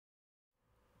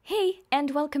Hey,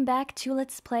 and welcome back to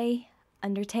Let's Play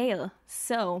Undertale.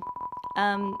 So,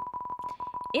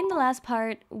 in the last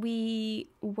part, we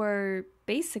were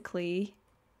basically,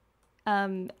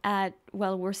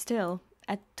 we're still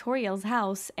at Toriel's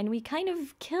house, and we kind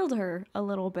of killed her a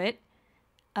little bit.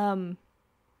 At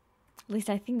least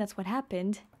I think that's what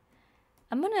happened.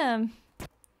 I'm gonna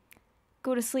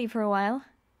go to sleep for a while.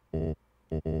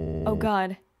 Oh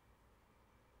god.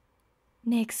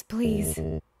 Nix, please.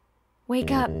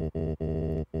 Wake up.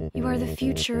 You are the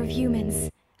future of humans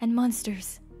and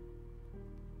monsters.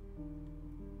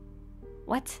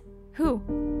 What? Who?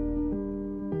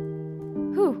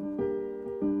 Who?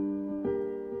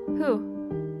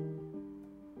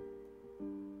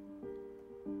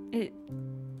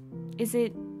 Is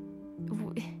it...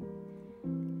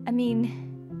 I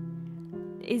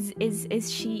mean...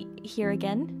 Is she here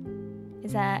again?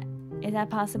 Is that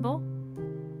possible?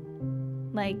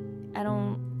 Like, I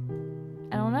don't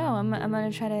know. I'm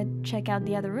gonna try to check out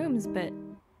the other rooms, but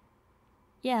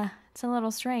yeah, it's a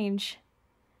little strange.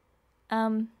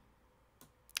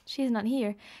 She's not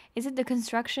here. Is it the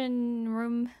construction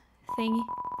room thing?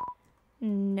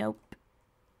 Nope.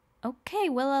 Okay,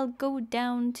 well, I'll go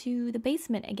down to the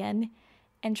basement again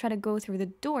and try to go through the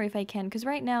door if I can, because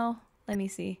right now, let me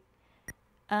see.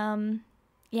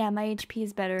 Yeah, my HP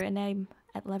is better and I'm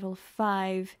at level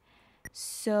 5.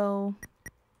 So,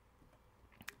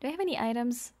 do I have any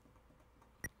items?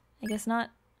 I guess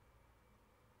not.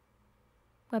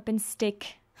 Weapon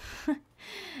stick.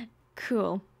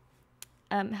 Cool.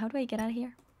 How do I get out of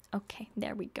here? Okay,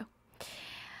 there we go.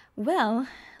 Well,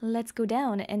 let's go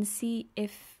down and see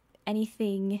if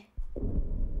anything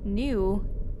new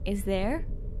is there.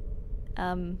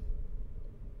 I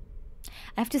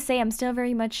have to say I'm still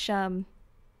very much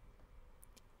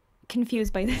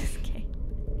confused by this game.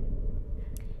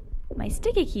 My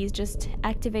sticky keys just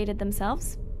activated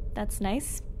themselves. That's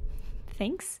nice.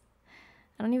 Thanks.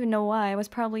 I don't even know why. I was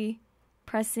probably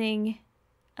pressing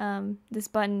this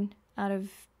button out of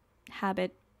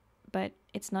habit, but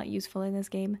it's not useful in this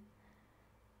game.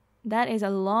 That is a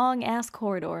long-ass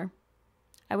corridor.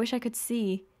 I wish I could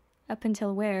see up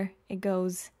until where it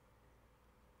goes.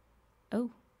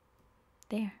 Oh.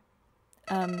 There.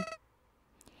 Hee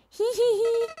hee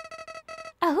hee.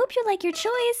 I hope you like your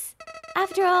choice.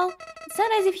 After all, it's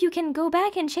not as if you can go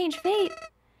back and change fate.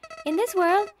 In this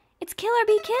world, it's kill or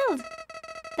be killed.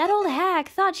 That old hag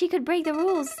thought she could break the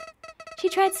rules. She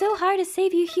tried so hard to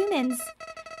save you humans.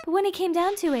 But when it came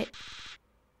down to it...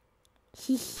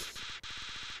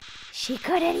 she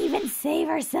couldn't even save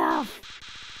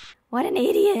herself. What an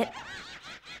idiot.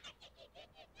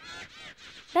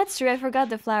 That's true, I forgot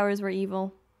the flowers were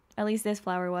evil. At least this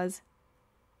flower was.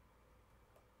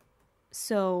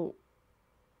 So...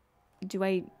 do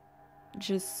I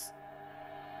just,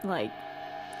 like,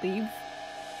 leave?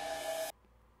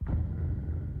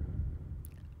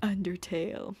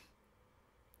 Undertale.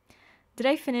 Did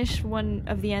I finish one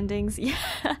of the endings? Yeah,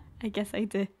 I guess I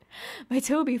did. By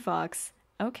Toby Fox.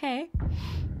 Okay.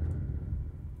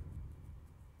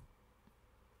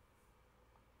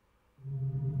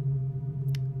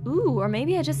 Ooh, or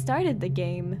maybe I just started the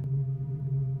game.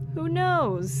 Who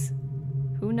knows?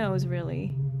 Who knows,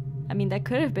 really? I mean, that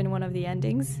could have been one of the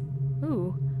endings.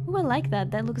 Ooh, I like that.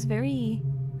 That looks very,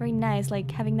 very nice. Like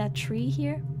having that tree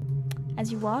here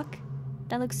as you walk.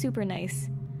 That looks super nice.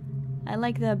 I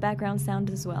like the background sound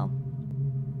as well.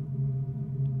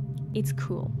 It's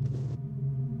cool.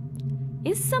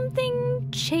 Is something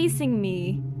chasing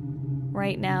me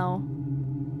right now?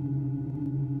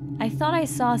 I thought I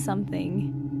saw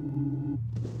something.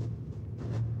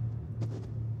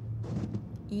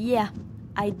 Yeah.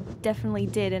 I definitely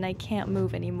did, and I can't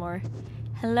move anymore.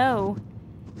 Hello,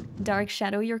 Dark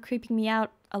Shadow, you're creeping me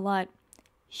out a lot.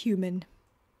 Human.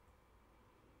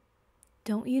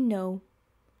 Don't you know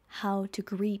how to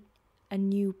greet a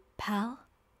new pal?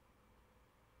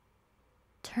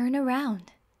 Turn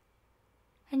around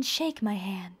and shake my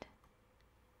hand.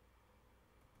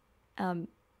 How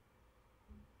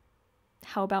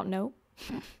about no?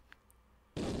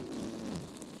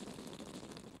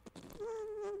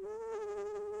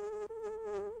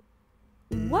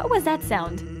 What was that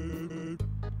sound?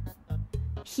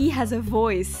 He has a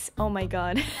voice. Oh my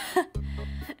god.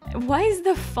 Why is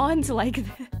the font like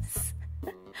this?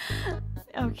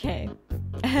 Okay.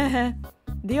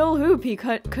 The old whoopee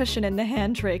cushion in the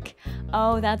hand trick.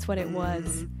 Oh, that's what it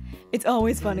was. It's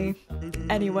always funny.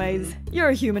 Anyways, you're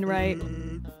a human, right?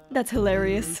 That's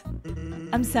hilarious.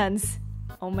 I'm Sense.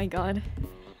 Oh my god.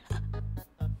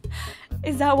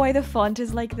 Is that why the font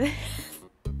is like this?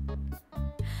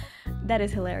 That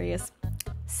is hilarious.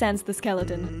 Sense the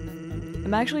skeleton.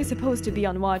 I'm actually supposed to be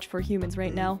on watch for humans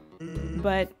right now.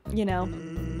 But, you know,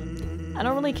 I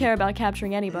don't really care about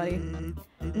capturing anybody.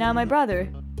 Now my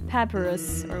brother,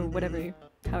 Papyrus, or whatever,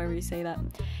 however you say that,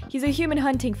 he's a human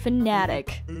hunting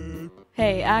fanatic.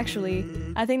 Hey, actually,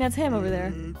 I think that's him over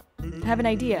there. I have an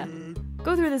idea.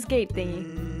 Go through this gate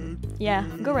thingy. Yeah,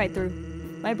 go right through.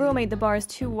 My bro made the bars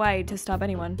too wide to stop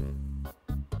anyone.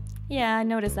 Yeah, I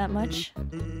noticed that much.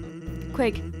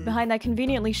 Quick, behind that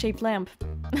conveniently shaped lamp.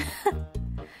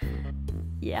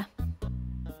 Yeah.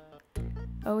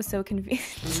 Oh, so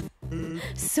convenient.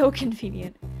 So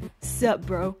convenient. Sup,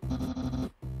 bro?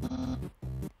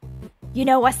 You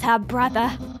know what's up,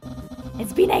 brother?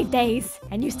 It's been 8 days,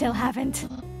 and you still haven't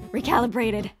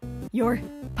recalibrated your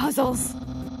puzzles.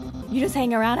 You just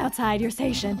hang around outside your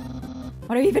station.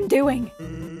 What are you even doing?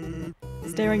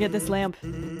 Staring at this lamp.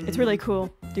 It's really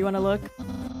cool. Do you want to look?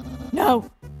 No!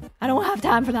 I don't have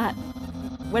time for that.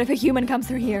 What if a human comes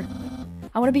through here?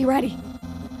 I want to be ready.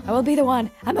 I will be the one.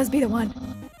 I must be the one.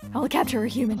 I will capture a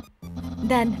human.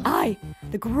 Then I,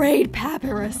 the great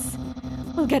Papyrus,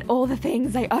 will get all the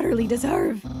things I utterly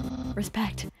deserve.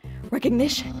 Respect.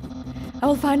 Recognition. I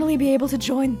will finally be able to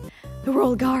join the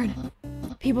Royal Guard.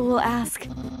 People will ask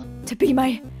to be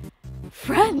my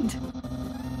friend.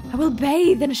 I will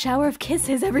bathe in a shower of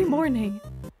kisses every morning.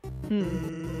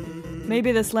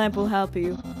 Maybe this lamp will help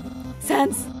you.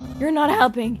 Sans, you're not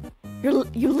helping.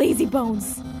 You lazy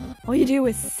bones. All you do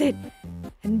is sit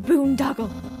and boondoggle.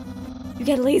 You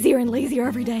get lazier and lazier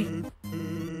every day.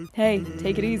 Hey,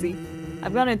 take it easy.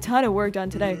 I've gotten a ton of work done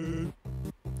today.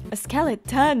 A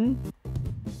skeleton?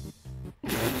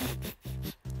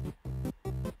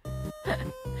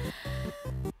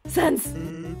 Sans!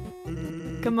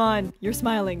 Come on, you're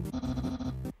smiling.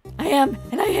 I am,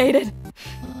 and I hate it.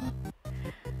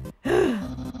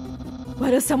 Why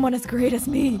does someone as great as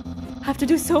me have to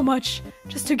do so much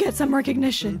just to get some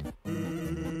recognition?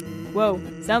 Whoa,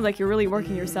 sounds like you're really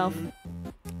working yourself.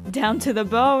 Down to the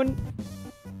bone.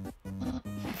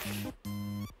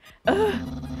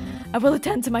 I will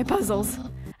attend to my puzzles.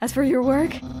 As for your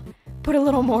work, put a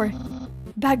little more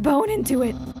backbone into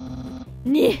it.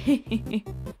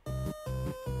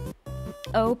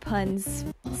 Oh, puns.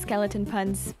 Skeleton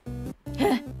puns.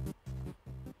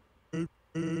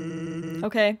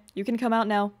 Okay, you can come out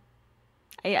now.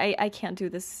 I can't do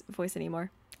this voice anymore.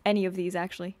 Any of these,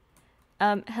 actually.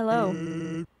 Hello.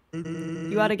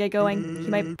 You ought to get going. He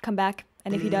might come back,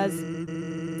 and if he does,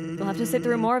 you'll have to sit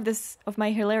through more of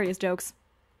my hilarious jokes.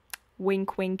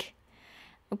 Wink, wink.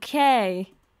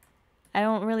 Okay. I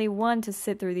don't really want to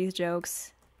sit through these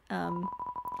jokes.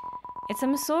 It's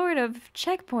some sort of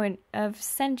checkpoint of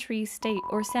sentry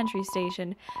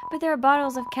station, but there are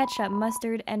bottles of ketchup,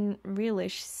 mustard, and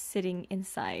relish sitting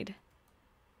inside.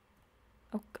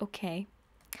 Okay.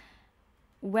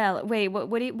 Well, wait,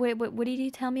 what did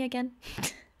you tell me again?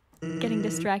 Getting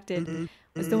distracted.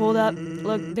 What's the hold up?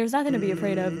 Look, there's nothing to be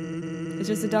afraid of. It's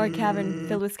just a dark cavern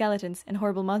filled with skeletons and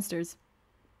horrible monsters.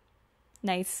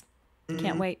 Nice.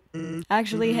 Can't wait.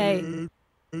 Actually, hey.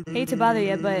 Hate to bother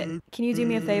you, but can you do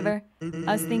me a favor?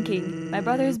 I was thinking, my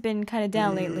brother's been kinda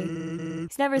down lately.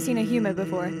 He's never seen a human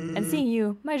before, and seeing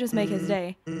you might just make his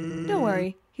day. Don't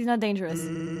worry, he's not dangerous.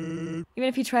 Even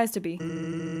if he tries to be.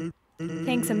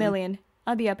 Thanks a million.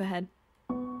 I'll be up ahead.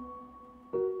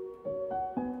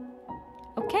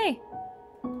 Okay.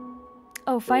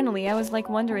 Oh, finally, I was like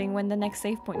wondering when the next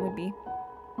save point would be.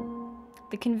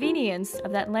 The convenience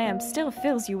of that lamp still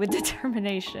fills you with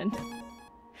determination.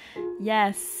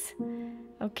 Yes.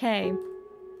 Okay.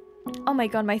 Oh my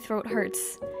god, my throat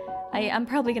hurts. I'm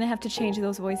probably gonna have to change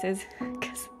those voices.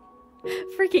 Cause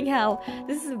freaking hell,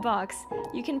 this is a box.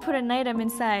 You can put an item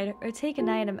inside or take an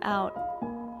item out.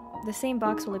 The same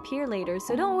box will appear later,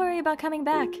 so don't worry about coming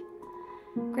back.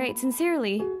 Great,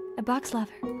 sincerely, a box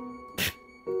lover.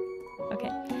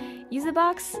 Okay. Use the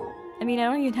box? I mean, I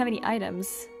don't even have any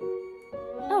items.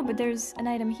 Oh, but there's an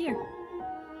item here.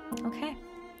 Okay.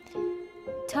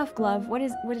 Tough glove. What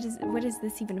is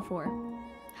this even for?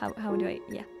 How do I?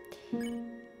 Yeah.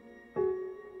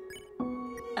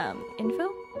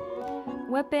 Info.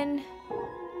 Weapon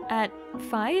at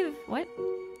 5. What?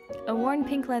 A worn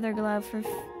pink leather glove for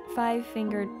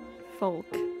 5-fingered folk.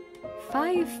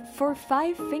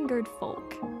 5-fingered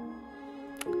folk.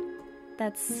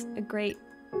 That's a great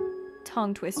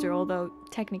tongue twister, although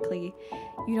technically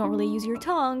you don't really use your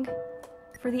tongue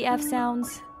for the F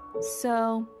sounds.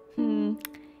 So,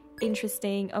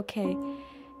 interesting. Okay.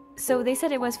 So they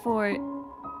said it was a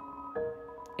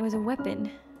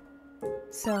weapon.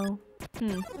 So,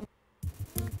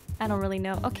 I don't really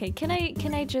know. Okay, can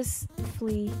I just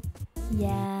flee?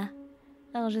 Yeah.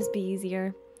 That'll just be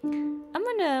easier. I'm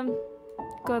gonna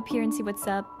go up here and see what's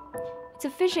up. It's a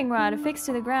fishing rod affixed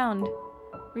to the ground.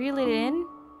 Reel it in?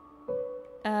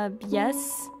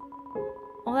 Yes.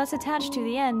 All that's attached to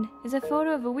the end is a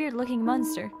photo of a weird-looking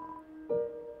monster.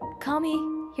 Call me.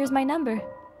 Here's my number.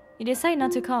 You decide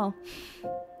not to call.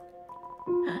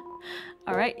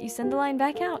 Alright, you send the line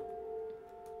back out.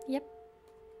 Yep.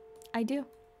 I do.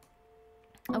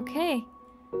 Okay.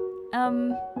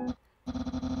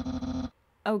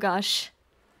 Oh gosh.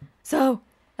 So,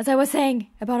 as I was saying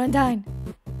about Undyne.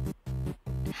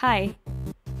 Hi.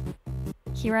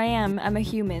 Here I am. I'm a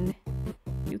human.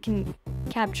 You can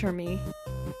capture me.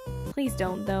 Please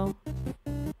don't, though.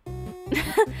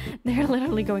 They're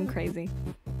literally going crazy.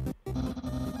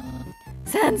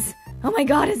 Sense! Oh my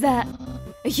god, is that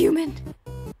a human?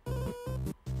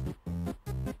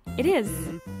 It is.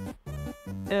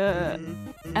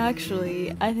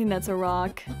 Actually, I think that's a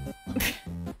rock.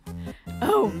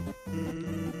 Oh.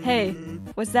 Hey,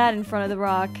 what's that in front of the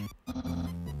rock?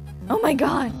 Oh my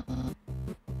god.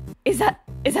 Is that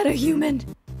a human?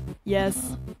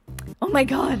 Yes. Oh my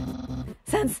god.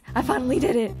 Sense, I finally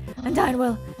did it. Undyne,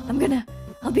 well,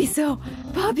 I'll be so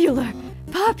popular.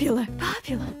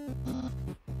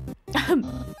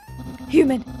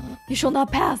 Human, you shall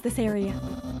not pass this area.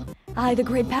 I, the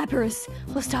great Papyrus,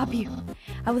 will stop you.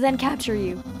 I will then capture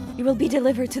you. You will be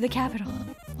delivered to the capital.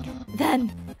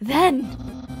 Then,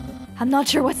 I'm not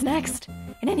sure what's next.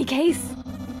 In any case,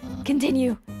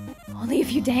 continue. Only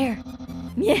if you dare.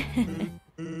 Yeah.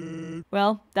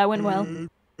 Well, that went well.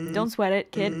 Don't sweat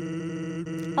it, kid.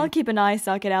 I'll keep an eye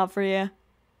socket out for you.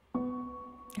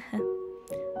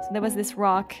 So there was this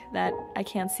rock that I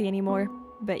can't see anymore,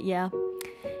 but yeah.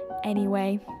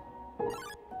 Anyway.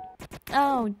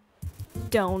 Oh,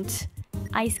 don't.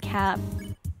 Ice cap.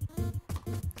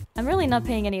 I'm really not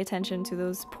paying any attention to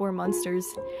those poor monsters.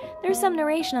 There's some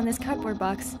narration on this cardboard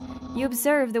box. You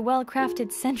observe the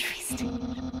well-crafted sentry stage.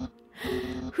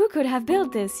 Who could have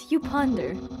built this? You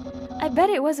ponder. I bet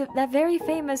it was that very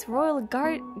famous royal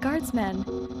guardsman.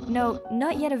 No,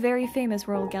 not yet a very famous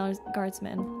royal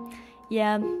guardsman.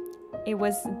 Yeah, it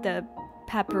was the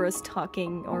papyrus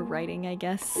talking or writing, I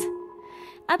guess.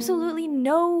 Absolutely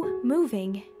no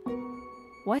moving.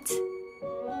 What?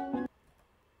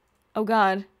 Oh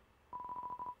god.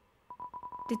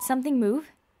 Did something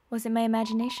move? Was it my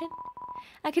imagination?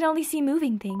 I could only see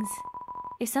moving things.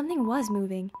 If something was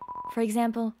moving, for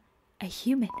example, a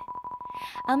human,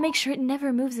 I'll make sure it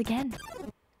never moves again.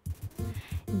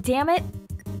 Damn it!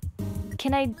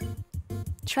 Can I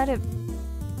try to...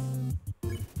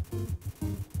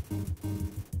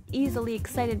 Easily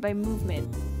excited by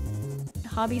movement.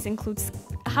 Hobbies include...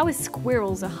 How is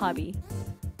squirrels a hobby?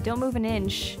 Don't move an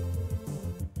inch.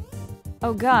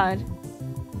 Oh god.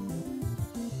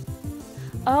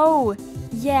 Oh,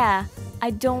 yeah.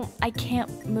 I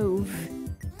can't move.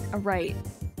 Alright.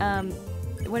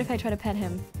 What if I try to pet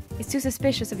him? He's too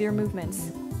suspicious of your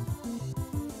movements.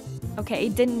 Okay,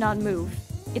 it did not move.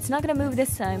 It's not gonna move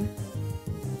this time.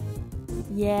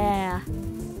 Yeah.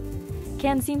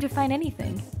 Can't seem to find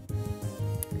anything.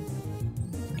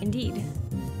 Indeed.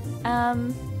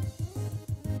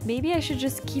 Maybe I should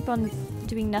just keep on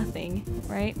doing nothing,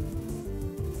 right?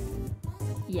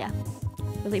 Yeah.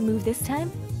 Will it move this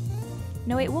time?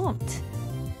 No, it won't.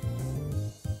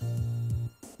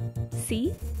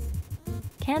 See?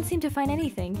 Can't seem to find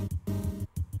anything.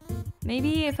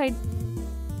 Maybe if I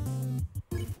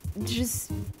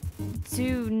just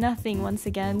do nothing once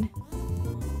again,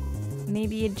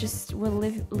 maybe it just will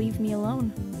leave me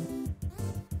alone.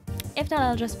 If not,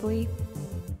 I'll just flee.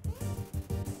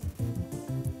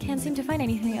 Can't seem to find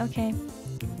anything. Okay.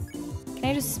 Can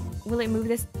I just... Will it move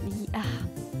this?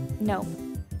 No.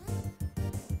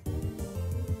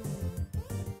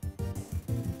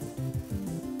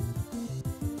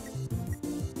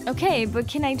 Okay, but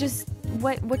can I just...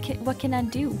 What can I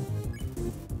do?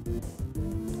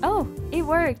 Oh, it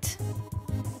worked.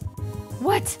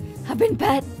 What? I've been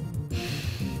pet.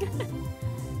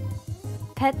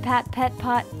 Pet, pat, pet,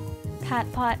 pot.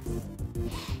 Pat, pot.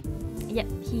 Yep,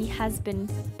 he has been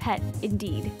pet,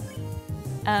 indeed.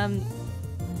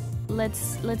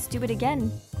 Let's do it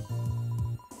again.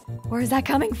 Where is that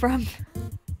coming from?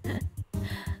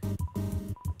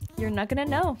 You're not gonna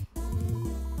know.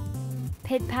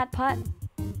 Pit, pat, pot.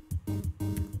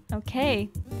 Okay.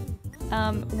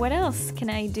 What else can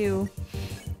I do?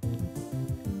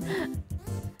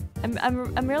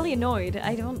 I'm really annoyed.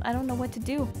 I don't know what to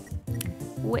do.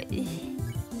 What?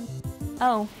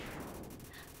 Oh.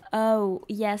 Oh,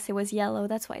 yes, it was yellow.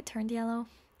 That's why it turned yellow.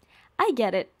 I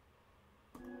get it.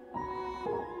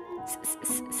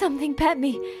 Something pet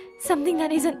me. Something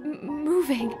that isn't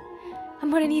moving. I'm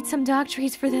gonna need some dog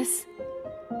treats for this.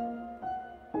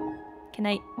 Can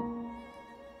I...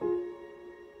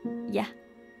 Yeah.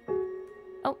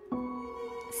 Oh.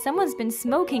 Someone's been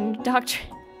smoking, Doctor.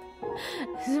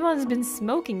 Someone's been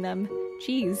smoking them.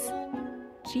 Jeez.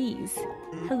 Jeez.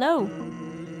 Hello.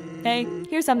 Hey,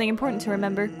 here's something important to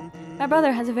remember. My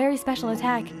brother has a very special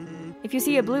attack. If you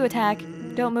see a blue attack,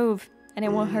 don't move, and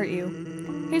it won't hurt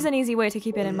you. Here's an easy way to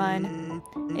keep it in mind.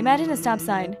 Imagine a stop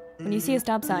sign. When you see a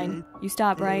stop sign, you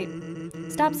stop, right?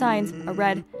 Stop signs are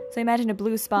red, so imagine a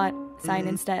blue spot sign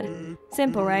instead.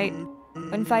 Simple, right?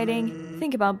 When fighting,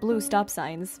 think about blue stop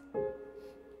signs.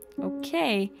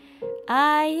 Okay,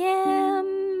 I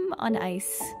am on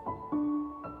ice.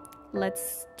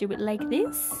 Let's do it like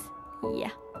this. Yeah.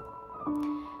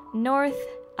 North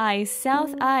ice,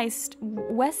 south ice,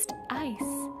 west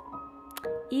ice,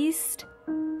 east,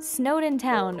 Snowden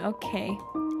town. Okay,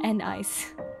 and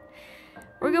ice.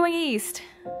 We're going east.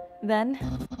 Then.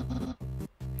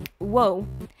 Whoa.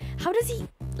 How does he,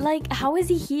 like, how is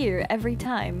he here every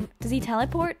time? Does he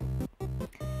teleport?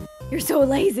 You're so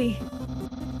lazy.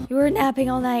 You were napping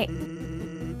all night.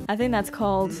 I think that's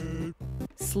called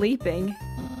sleeping.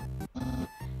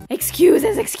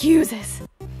 Excuses, excuses.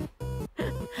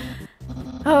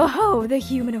 Oh ho, the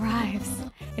human arrives.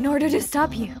 In order to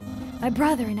stop you, my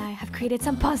brother and I have created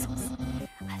some puzzles.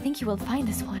 I think you will find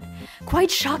this one quite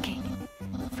shocking.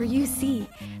 For you see,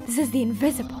 this is the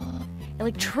invisible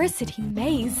electricity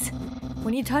maze.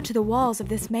 When you touch the walls of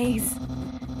this maze,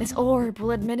 this orb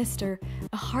will administer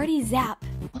a hearty zap.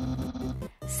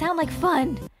 Sound like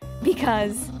fun?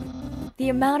 Because the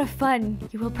amount of fun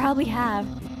you will probably have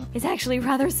is actually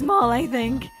rather small, I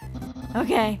think.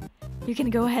 Okay, you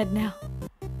can go ahead now.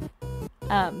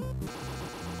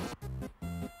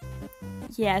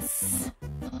 Yes.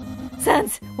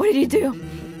 Sense, what did you do?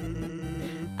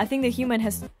 I think the human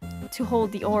has to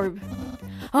hold the orb.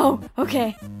 Oh,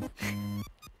 okay.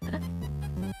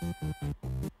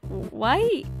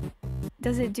 Why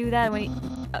does it do that when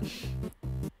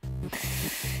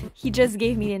he just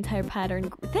gave me the entire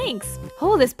pattern. Thanks!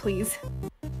 Hold this, please.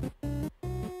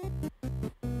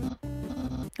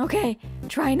 Okay,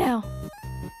 try now.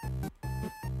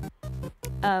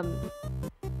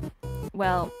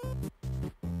 Well,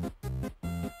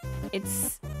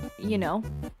 it's, you know.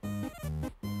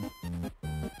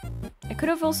 I could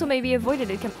have also maybe avoided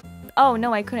it. Oh,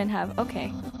 no, I couldn't have.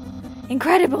 Okay.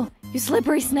 Incredible! You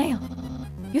slippery snail!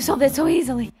 You solved it so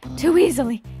easily. Too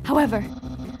easily. However,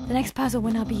 the next puzzle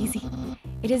will not be easy.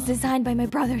 It is designed by my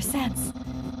brother, Sans.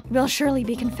 You will surely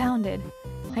be confounded.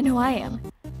 I know I am.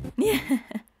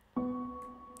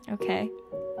 Okay.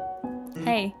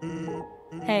 Hey.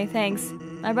 Hey, thanks.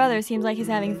 My brother seems like he's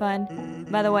having fun.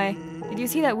 By the way, did you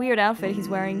see that weird outfit he's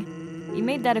wearing? He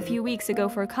made that a few weeks ago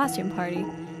for a costume party.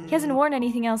 He hasn't worn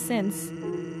anything else since.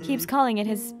 Keeps calling it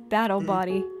his battle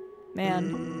body.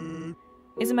 Man.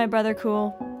 Isn't my brother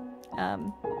cool?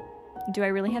 Do I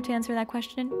really have to answer that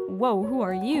question? Whoa, who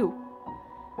are you?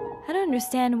 I don't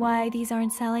understand why these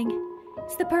aren't selling.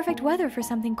 It's the perfect weather for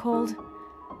something cold.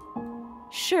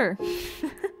 Sure.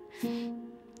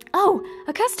 Oh,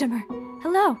 a customer.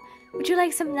 Hello. Would you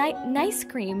like some nice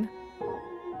cream?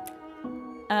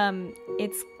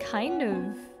 It's kind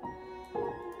of...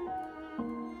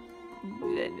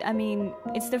 I mean,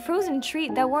 it's the frozen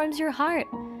treat that warms your heart.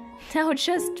 Now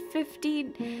just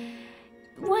 15...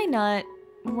 Why not?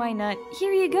 Why not?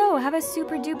 Here you go. Have a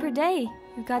super duper day.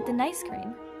 You got the nice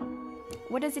cream.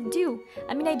 What does it do?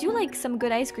 I mean, I do like some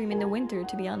good ice cream in the winter,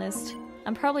 to be honest.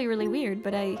 I'm probably really weird,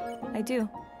 but I do.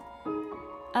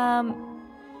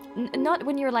 Not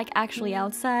when you're like actually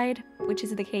outside, which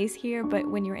is the case here, but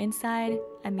when you're inside,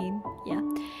 I mean, yeah.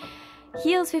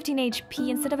 Heals 15 HP.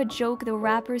 Instead of a joke, the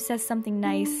rapper says something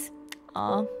nice.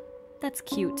 Aw, that's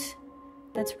cute.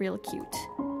 That's real cute.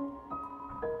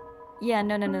 Yeah,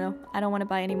 no. I don't want to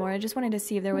buy anymore. I just wanted to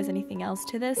see if there was anything else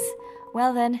to this.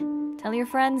 Well then, tell your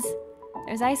friends.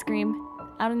 There's ice cream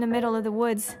out in the middle of the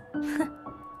woods.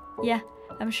 Yeah,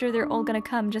 I'm sure they're all gonna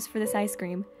come just for this ice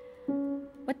cream.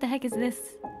 What the heck is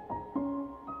this?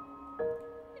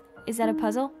 Is that a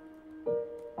puzzle?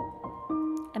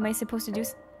 Am I supposed to do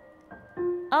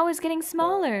Oh, it's getting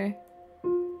smaller.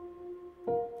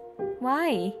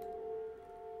 Why?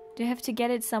 Do I have to get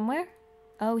it somewhere?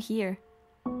 Oh, here.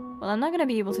 Well, I'm not gonna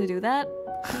be able to do that.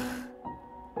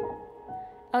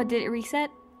 Oh, did it reset?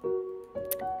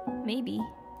 Maybe.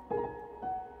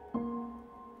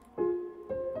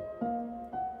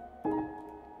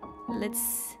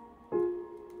 Let's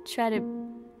try to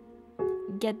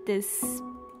get this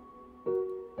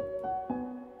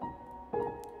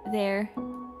there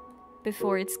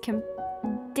before it's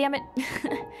damn it.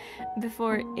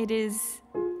 Before it is...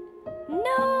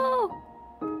 No!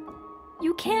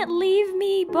 You can't leave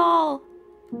me, ball.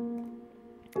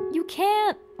 You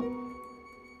can't.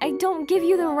 I don't give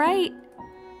you the right.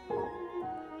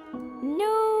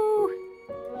 No.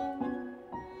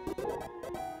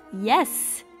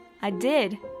 Yes, I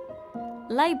did.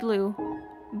 Light blue.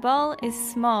 Ball is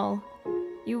small.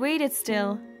 You waited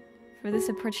still for this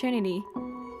opportunity.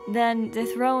 Then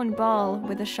dethrone ball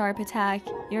with a sharp attack.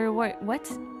 You're what?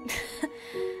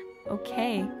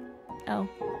 Okay. Oh,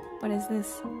 what is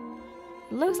this?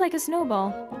 Looks like a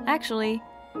snowball. Actually,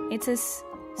 it's a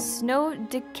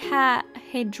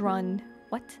snowdecahedron.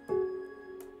 What?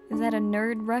 Is that a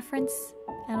nerd reference?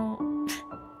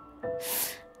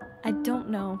 I don't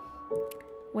know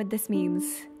what this means.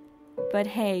 But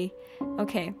hey,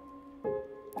 okay.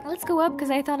 Let's go up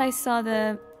because I thought I saw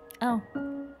the... Oh,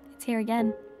 it's here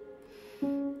again.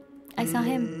 I saw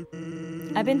him.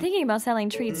 I've been thinking about selling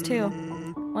treats too.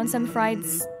 Want some fried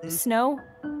snow?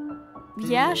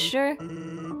 Yeah, sure.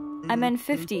 I meant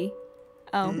 50.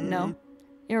 Oh, no.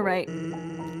 You're right.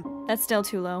 That's still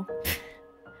too low.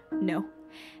 No.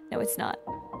 No, it's not.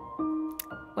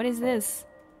 What is this?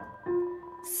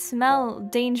 Smell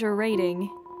danger rating.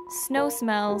 Snow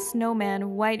smell,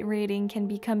 snowman, white rating can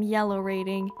become yellow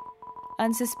rating.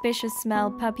 Unsuspicious smell,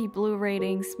 puppy blue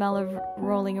rating, smell of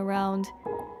rolling around.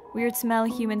 Weird smell,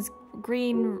 humans,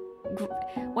 green...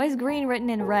 Why is green written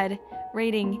in red?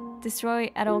 Rating,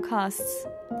 destroy at all costs.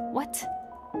 What?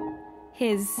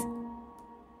 His.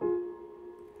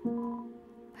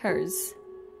 Hers.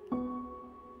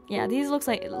 Yeah, these look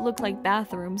like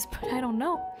bathrooms, but I don't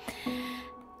know.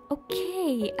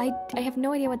 Okay, I have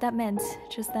no idea what that meant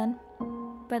just then.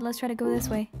 But let's try to go this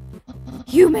way.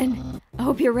 Human! I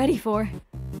hope you're ready for...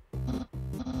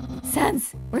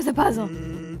 Sans, where's the puzzle?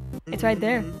 It's right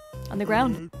there, on the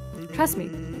ground. Trust me,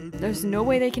 there's no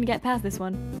way they can get past this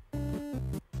one.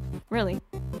 Really.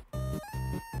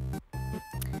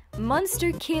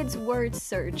 Monster Kids word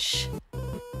search.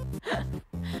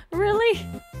 Really?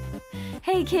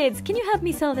 Hey kids, can you help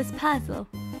me solve this puzzle?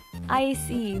 I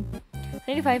see.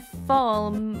 95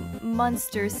 fall,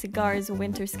 monster, cigars,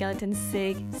 winter skeleton,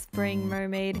 sig, spring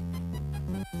mermaid.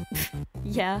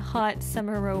 Yeah, hot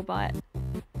summer robot.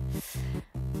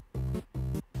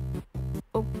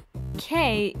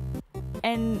 Okay,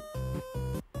 and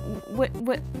what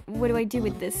do I do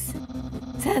with this?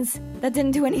 Sans, that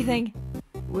didn't do anything.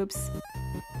 Whoops.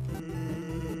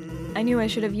 I knew I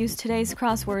should have used today's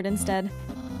crossword instead.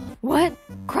 What?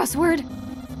 Crossword?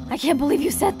 I can't believe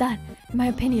you said that. In my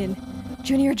opinion,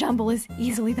 Junior Jumble is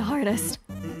easily the hardest.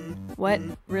 What?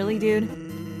 Really, dude?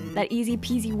 That easy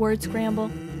peasy word scramble?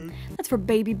 That's for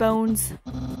baby bones.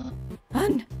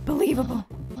 Unbelievable.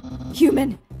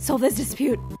 Human, solve this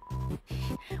dispute.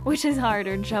 Which is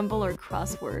harder, jumble or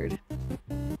crossword?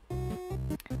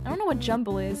 I don't know what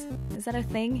jumble is. Is that a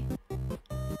thing?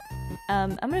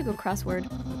 I'm gonna go crossword.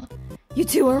 You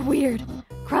two are weird.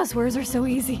 Crosswords are so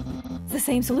easy. It's the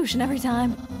same solution every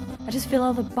time. I just fill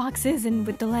all the boxes in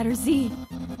with the letter Z.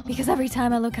 Because every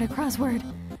time I look at a crossword,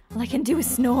 all I can do is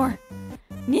snore.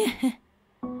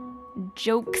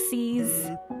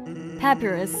 Jokesies.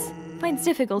 Papyrus finds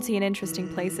difficulty in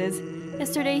interesting places.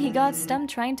 Yesterday he got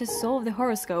stumped trying to solve the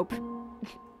horoscope.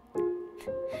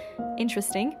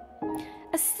 Interesting.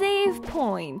 A save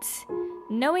point.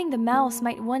 Knowing the mouse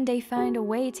might one day find a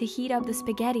way to heat up the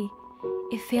spaghetti.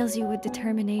 It fills you with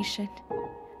determination.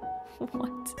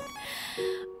 What?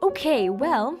 Okay,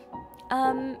 well,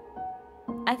 I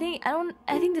think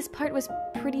this part was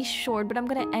pretty short, but I'm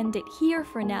gonna end it here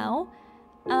for now.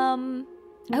 I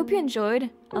hope you enjoyed.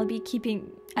 I'll keep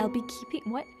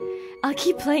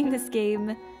playing this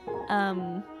game.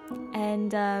 And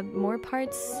more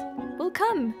parts will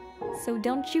come. So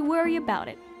don't you worry about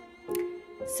it.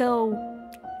 So,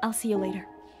 I'll see you later.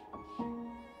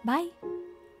 Bye.